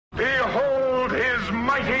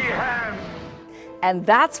mighty hand. And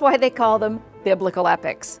that's why they call them biblical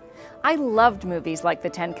epics. I loved movies like The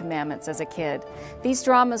Ten Commandments as a kid. These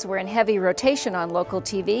dramas were in heavy rotation on local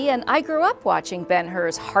TV, and I grew up watching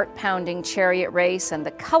Ben-Hur's heart-pounding chariot race and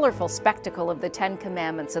the colorful spectacle of the Ten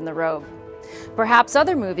Commandments in the robe. Perhaps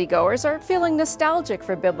other moviegoers are feeling nostalgic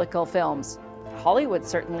for biblical films. Hollywood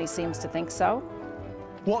certainly seems to think so.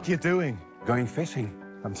 What you doing? Going fishing.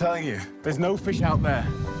 I'm telling you, there's no fish out there.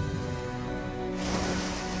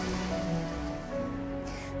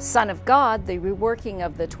 Son of God, the reworking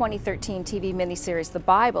of the 2013 TV miniseries The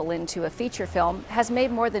Bible into a feature film, has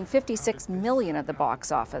made more than $56 million at the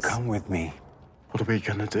box office. Come with me. What are we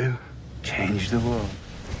gonna do? Change the world.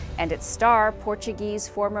 And its star, Portuguese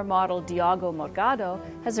former model Diogo Morgado,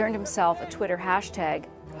 has earned himself a Twitter hashtag,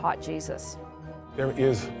 #HotJesus. There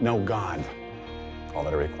is no God. All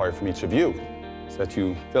that I require from each of you is that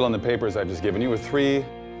you fill in the papers I've just given you with 3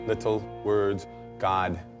 little words.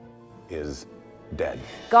 God is dead.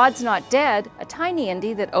 God's Not Dead, a tiny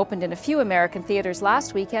indie that opened in a few American theaters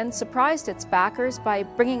last weekend, surprised its backers by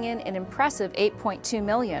bringing in an impressive $8.2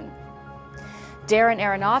 million. Darren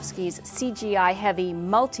Aronofsky's CGI-heavy,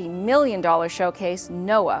 multi-million-dollar showcase,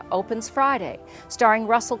 Noah, opens Friday, starring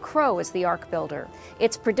Russell Crowe as the Ark Builder.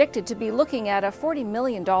 It's predicted to be looking at a $40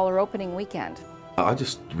 million opening weekend. I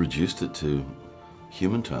just reduced it to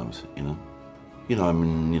human terms, you know. I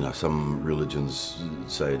mean, some religions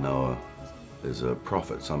say Noah is a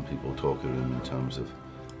prophet. Some people talk of him in terms of,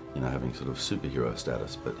 having sort of superhero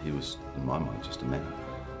status, but he was, in my mind, just a man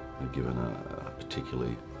given a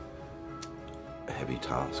particularly heavy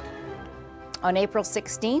task. On April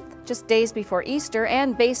 16th, just days before Easter,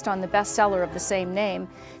 and based on the bestseller of the same name,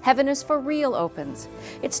 Heaven is for Real opens.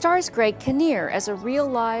 It stars Greg Kinnear as a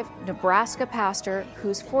real-live Nebraska pastor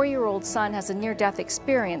whose 4-year-old son has a near-death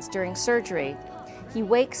experience during surgery. He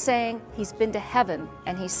wakes saying he's been to heaven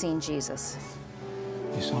and he's seen Jesus.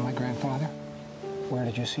 You saw my grandfather? Where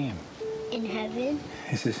did you see him? In heaven.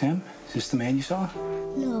 Is this him? Is this the man you saw?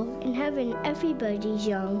 No, in heaven everybody's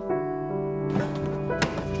young.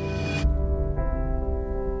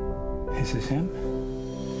 Is this him?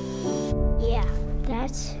 Yeah,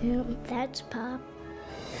 that's him. That's Pop.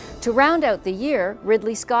 To round out the year,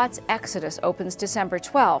 Ridley Scott's Exodus opens December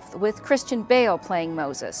 12th, with Christian Bale playing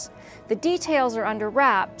Moses. The details are under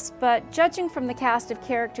wraps, but judging from the cast of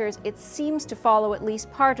characters, it seems to follow at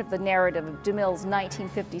least part of the narrative of DeMille's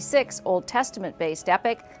 1956 Old Testament-based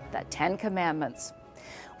epic, The Ten Commandments.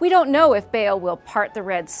 We don't know if Bale will part the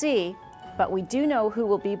Red Sea, but we do know who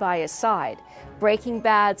will be by his side. Breaking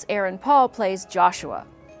Bad's Aaron Paul plays Joshua.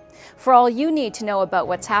 For all you need to know about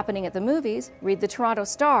what's happening at the movies, read the Toronto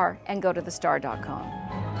Star and go to thestar.com.